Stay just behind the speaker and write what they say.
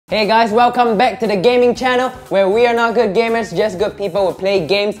Hey guys, welcome back to the gaming channel where we are not good gamers, just good people who play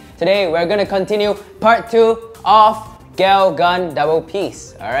games. Today we're gonna continue part 2 of Galgun Double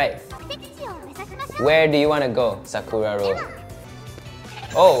Peace. Alright. Where do you wanna go, Sakura Road?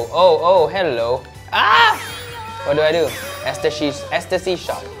 Oh, hello. Ah! What do I do? Ecstasy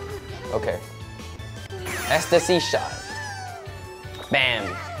shot. Okay. Ecstasy shot.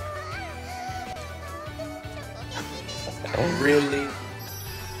 Bam. Really?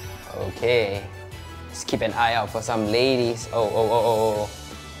 Okay. Let's keep an eye out for some ladies. Oh.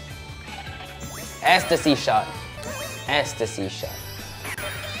 Ecstasy shot. Ecstasy shot.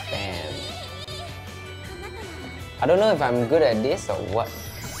 Bam. I don't know if I'm good at this or what.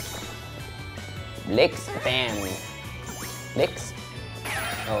 Legs. Bam. Legs.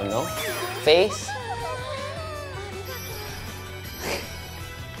 Oh no. Face.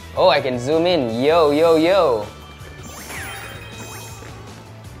 Oh, I can zoom in. Yo.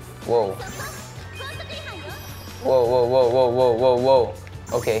 Whoa. Whoa.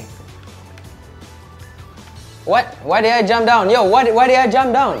 Okay. What? Why did I jump down? Yo, why did I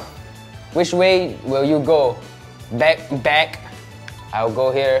jump down? Which way will you go? Back. I'll go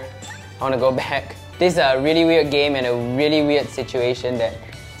here. I wanna go back. This is a really weird game and a really weird situation that...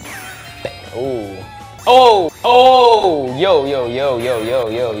 Ooh. Oh! Yo.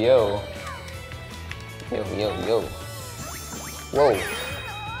 Whoa.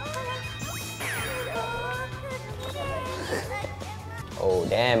 Oh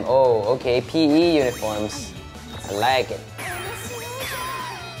damn, okay, PE uniforms. I like it.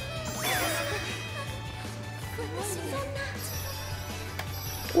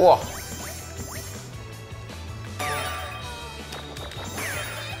 Whoa.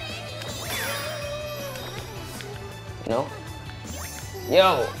 No?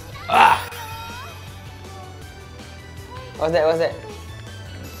 Yo! Ah! What's that?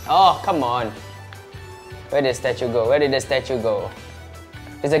 Oh, come on. Where did the statue go?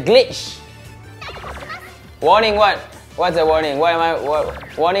 There's a glitch! Warning what? What's the warning?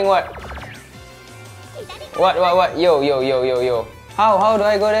 Warning what? What? Yo. How do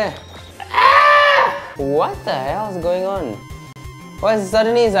I go there? Ah! What the hell is going on?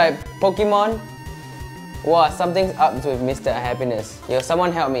 Suddenly it's like Pokemon? Wow, something's up with Mr. Happiness. Yo,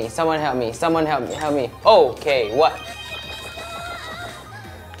 someone help me. Help me. Okay, what?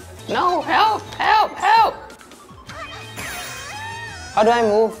 No, help! How do I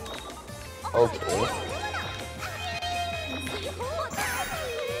move? Okay.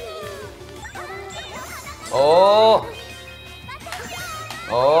 Oh,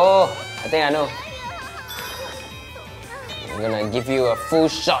 I think I know. I'm gonna give you a full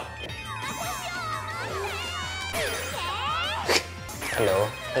shot. Hello.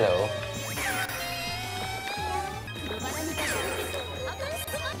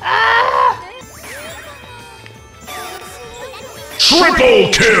 Ah!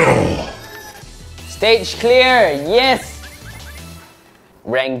 Triple kill! Stage clear, yes!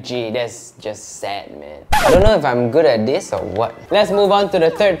 Rank G, that's just sad, man. I don't know if I'm good at this or what. Let's move on to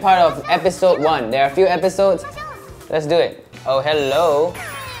the third part of episode 1. There are a few episodes. Let's do it. Oh, hello.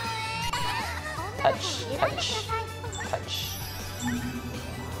 Touch.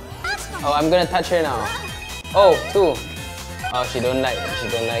 Oh, I'm gonna touch her now. Oh, 2. Oh, she don't like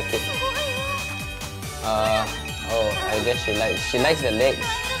it. Oh, I guess she likes the legs.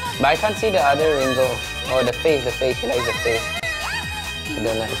 But I can't see the other Ringo. Oh, the face, she likes the face. She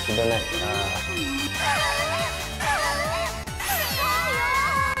don't like.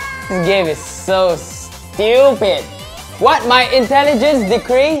 This game is so stupid. What, my intelligence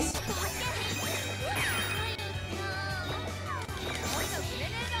decreased?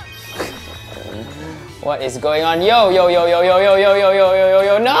 What is going on? Yo,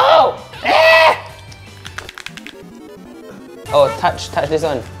 no! Eh! Oh, touch this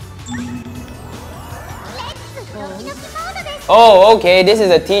one. Oh, okay, this is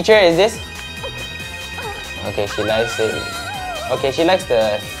a teacher, is this? Okay, she likes it. Okay, she likes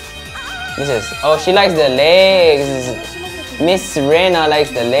the... she likes the legs. Miss Rena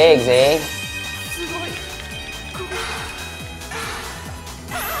likes the legs, eh?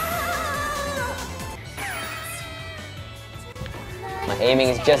 My aiming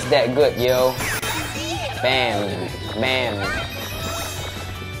is just that good, yo. Bam.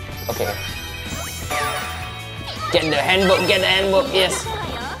 Okay. Get the handbook, yes.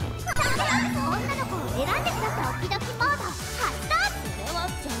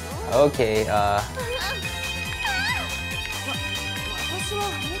 Okay,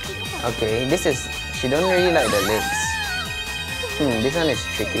 okay, this is... She don't really like the legs. This one is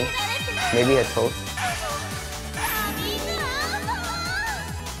tricky. Maybe her toes.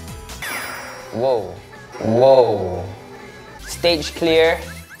 Whoa. Whoa. Stage clear.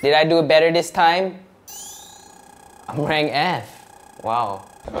 Did I do it better this time? I'm rank F. Wow.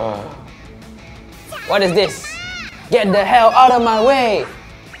 What is this? Get the hell out of my way!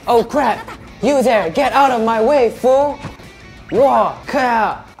 Oh crap! You there! Get out of my way, fool! Whoa!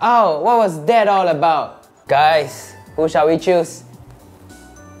 Oh, what was that all about? Guys, who shall we choose?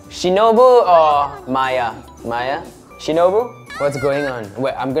 Shinobu or Maya? Maya? Shinobu? What's going on?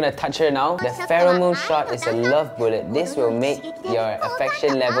 Wait, I'm gonna touch her now. The pheromone shot is a love bullet. This will make your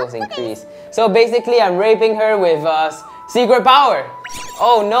affection levels increase. So basically, I'm raping her with secret power.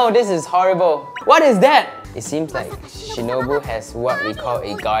 Oh no, this is horrible. What is that? It seems like Shinobu has what we call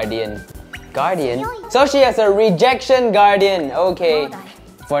a guardian. Guardian? So she has a rejection guardian. Okay.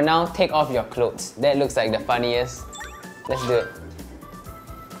 For now, take off your clothes. That looks like the funniest. Let's do it.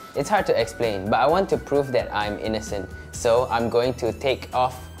 It's hard to explain, but I want to prove that I'm innocent. So I'm going to take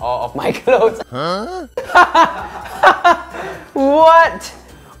off all of my clothes. Huh? What?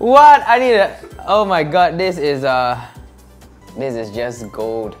 What? I need a... Oh my god, this is just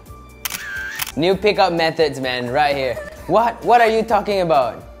gold. New pickup methods, man, right here. What? What are you talking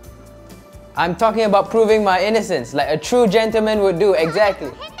about? I'm talking about proving my innocence, like a true gentleman would do,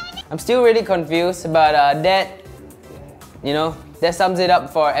 exactly. I'm still really confused, but you know, that sums it up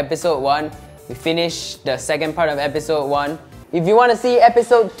for episode 1. We finished the second part of episode 1. If you want to see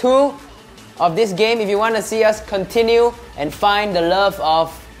episode 2 of this game, if you want to see us continue and find the love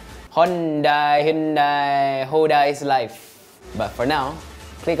of Hodai's life. But for now,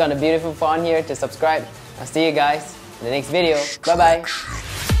 click on the beautiful font here to subscribe. I'll see you guys in the next video. Bye bye.